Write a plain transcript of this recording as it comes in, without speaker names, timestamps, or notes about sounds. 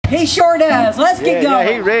He sure does. Let's get going.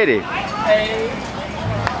 Yeah, he ready.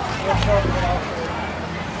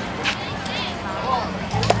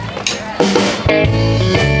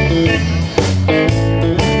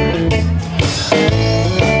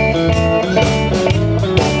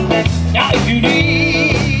 Now if you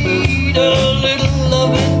need a little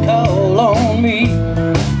loving, call on me.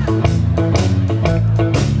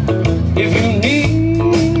 If you need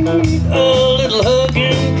a little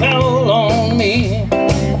hugging, call on me.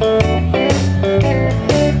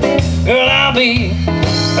 Girl, I'll be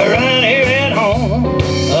right here at home.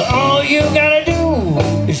 All you gotta do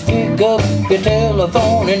is pick up your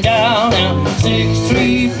telephone and dial now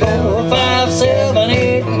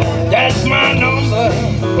 6345789. That's my number.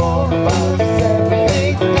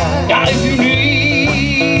 Now if you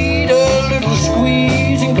need a little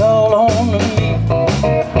squeezing, call on me.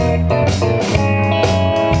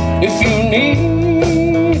 If you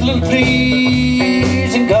need a little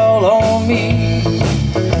pleasing, call on me.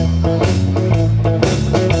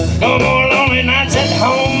 No more lonely nights at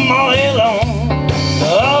home all day long.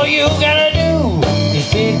 All you gotta do is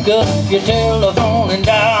pick up your telephone and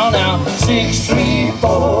dial now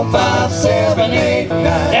 6345789.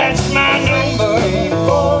 That's my number.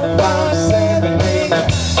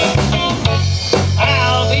 6345789.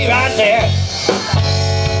 I'll be right there,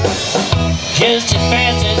 just as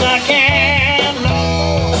fast as I can.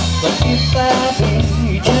 But if I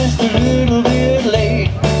be just a little bit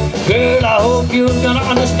late, girl, I hope you're gonna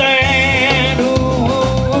understand. Ooh,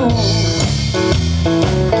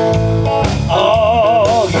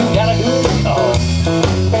 all you gotta do is call.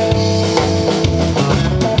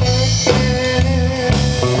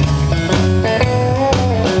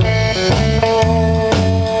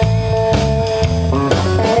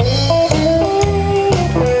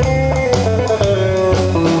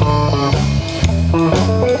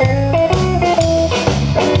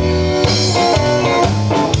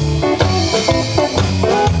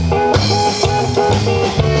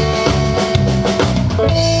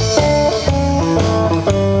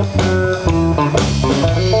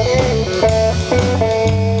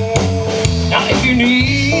 Now if you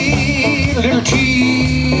need a little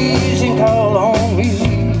cheese, and call on me.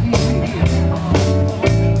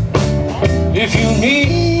 If you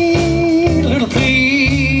need a little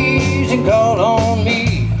please, and call on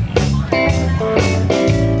me.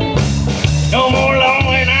 No more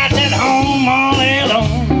lonely nights at home all day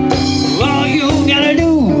long. All you gotta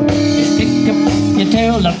do is pick up your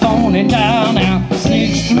telephone and dial now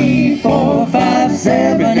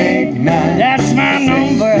 6345789. That's my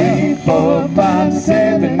number.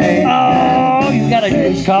 6345789. All you gotta do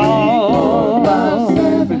is call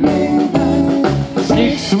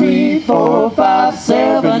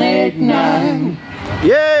 6345789.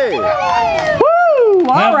 Yay! Woo!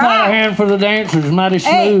 All Have right. a hand for the dancers, mighty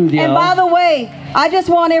smooth, y'all. And by the way, I just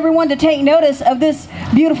want everyone to take notice of this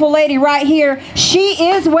beautiful lady right here. She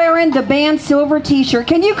is wearing the band silver t-shirt.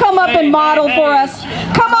 Can you come up and model for us?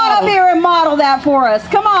 Come on up here and model that for us.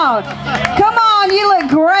 Come on. Come on, you look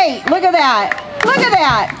great. Look at that. Look at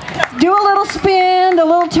that. Do a little spin, a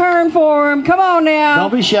little turn for him. Come on now.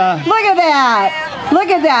 Don't be shy. Look at that. Look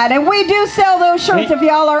at that. And we do sell those shirts if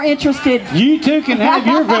y'all are interested. You two can have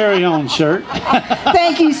your very own shirt.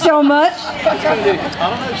 Thank you so much.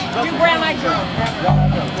 You brand my girl.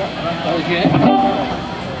 Okay.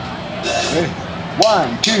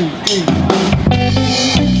 1, 2, 3.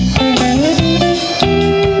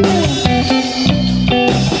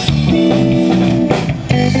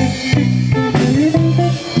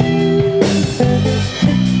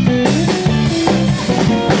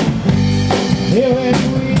 Here we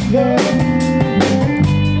go.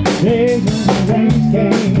 Days when the rains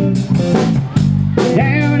came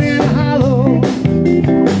down in the hollow,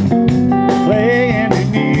 playing a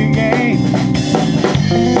new game,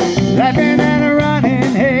 laughing and a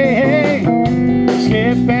running, hey, hey,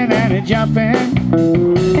 skipping and a jumping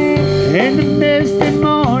in the misty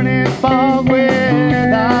morning fog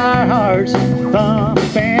with our hearts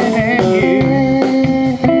thumping and you,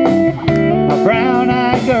 a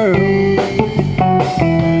brown-eyed girl.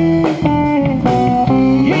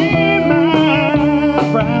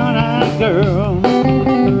 Girl,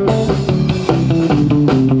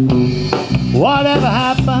 whatever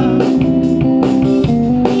happened?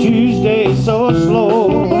 Tuesday so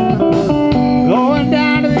slow, going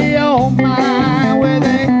down to the old mine with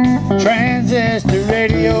a transistor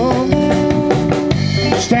radio,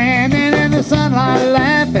 standing in the sunlight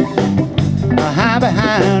laughing, high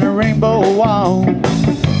behind a rainbow wall,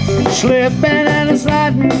 slipping and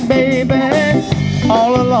sliding, baby,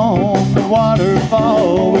 all along the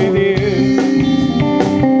waterfall with you,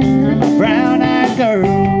 brown-eyed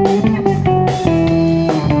girl.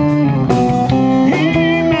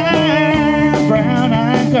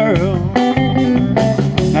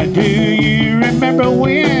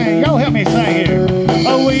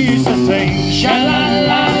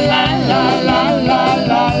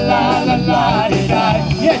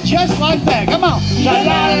 just like that. Come on. La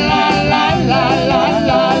la la la la la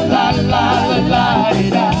la la la la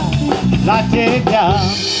la da.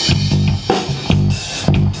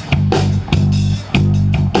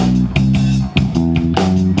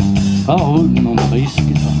 Oh, Wooten on the bass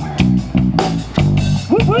guitar.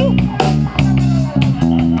 Woo woo.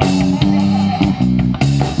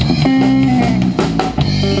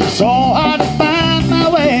 So hard to find my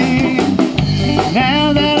way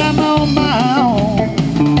now that I'm on my own.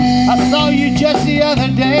 I saw you just the other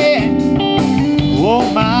day.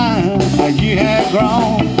 Oh my, how you had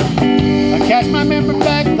grown. I catch my memory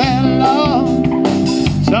back then, Lord.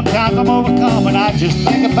 Sometimes I'm overcome and I just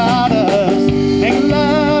think about us making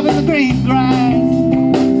love in the green grass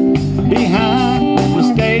behind the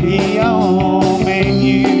stadium and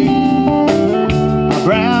you, a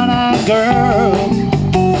brown-eyed girl.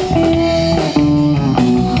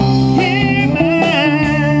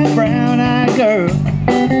 Yeah, my brown-eyed girl.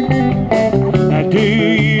 Now do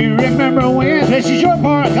you remember when? This is your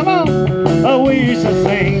part, come on. Oh, we used to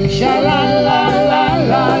sing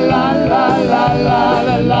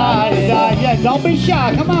sha-la-la-la-la-la-la-la-la-la-la-la-la-la. Yeah, don't be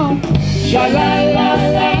shy, come on.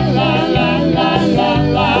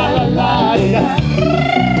 Sha-la-la-la-la-la-la-la-la-la-la.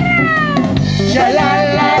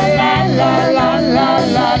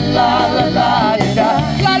 Sha-la-la-la-la-la-la-la-la-la-la.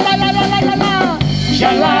 La-la-la-la-la-la-la.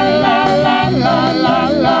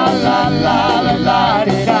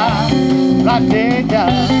 Sha-la-la-la-la-la-la-la-la-la-la-la-la.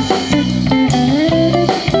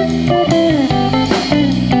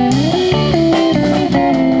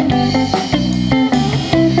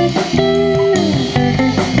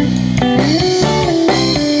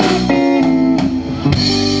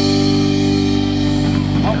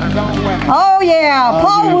 Oh yeah,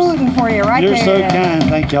 Paul Wooten for you right You're there. so kind.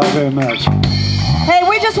 Thank y'all very much. Hey,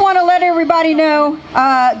 we just want to let everybody know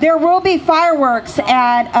there will be fireworks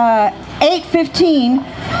at 8:15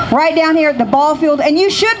 right down here at the ball field, and you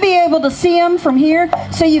should be able to see them from here,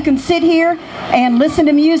 so you can sit here and listen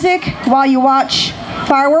to music while you watch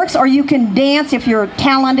fireworks, or you can dance if you're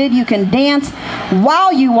talented. You can dance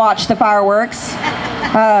while you watch the fireworks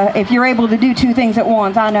if you're able to do two things at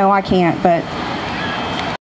once. I know I can't, but